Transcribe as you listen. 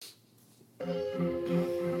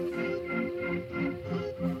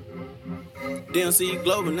DMC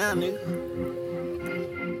Global now, nigga.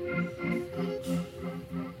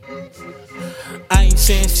 I ain't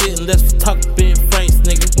saying shit unless we talk big frames,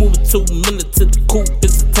 nigga. Moving 2 minutes to the coupe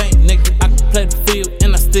is a tank, nigga. I can play the field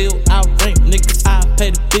and I still outrank niggas. I pay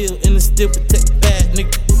the bill and it still protect bad,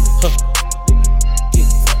 nigga. Yeah.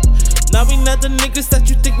 Now we not the niggas that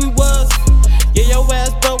you think we was. Yeah, your ass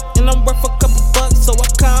broke and I'm worth a couple bucks, so our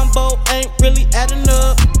combo ain't really adding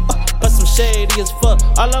up. But some shady as fuck.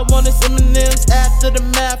 All I want is M&M's after the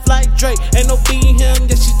math like Drake. Ain't no beating him,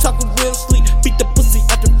 yeah, she talking real sleep. Beat the pussy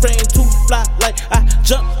out the frame, too fly like I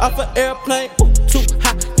jump off an airplane. Ooh, too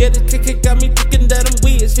high. Yeah, this kick got me thinking that I'm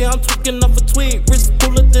weird. Yeah, I'm tweaking off a twig. Wrist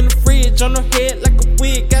cooler than the fridge. On her head like a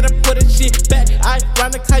wig. Gotta put that shit back.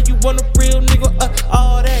 Ironic how you want a real nigga.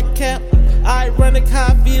 All that cap. Ironic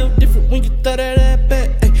how I feel different when you throw that back.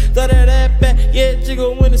 Ay, throw that back. Yeah,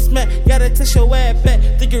 jiggle when it's smack. Gotta touch your ass back.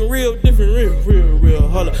 Thinking real different, real.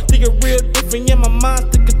 Hold up. Thinking real different. Yeah, my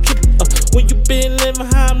mind thinking trippin'. When you been living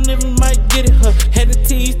how I'm living, might get it. Had the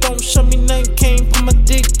tease, don't show me nothing. Came from my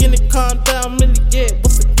dick in it, calm down, really. Yeah,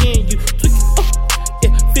 once again you tweak it.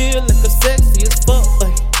 Yeah, feel like I'm sexy as fuck.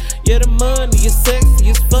 Yeah, the money is sexy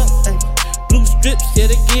as fuck. Blue strips, yeah,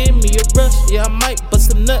 they give me a rush. Yeah, I might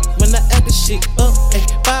bust a nut when I add the shit up.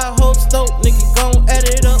 Buy a whole stove, nigga, gon' add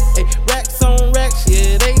it up. Racks on racks,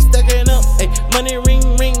 yeah, they stacking up. Money ring.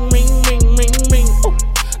 Ooh,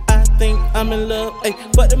 I think I'm in love.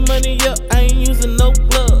 But the money up, I ain't using no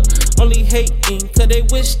glove. Only hating, cause they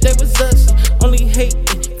wish they was us. Only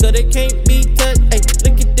hating, cause they can't be touched.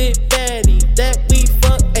 Look at that baddie, that we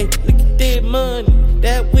fuck. Look at that money,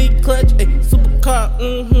 that we clutch. Supercar,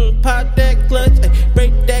 pop that clutch.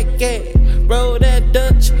 Break that gas, roll that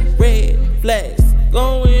Dutch. Red flags,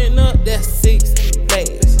 going up, that's 6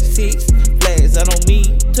 flags. 6 flags, I don't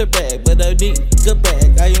mean to brag, but I need the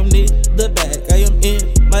bag. I am need the bag.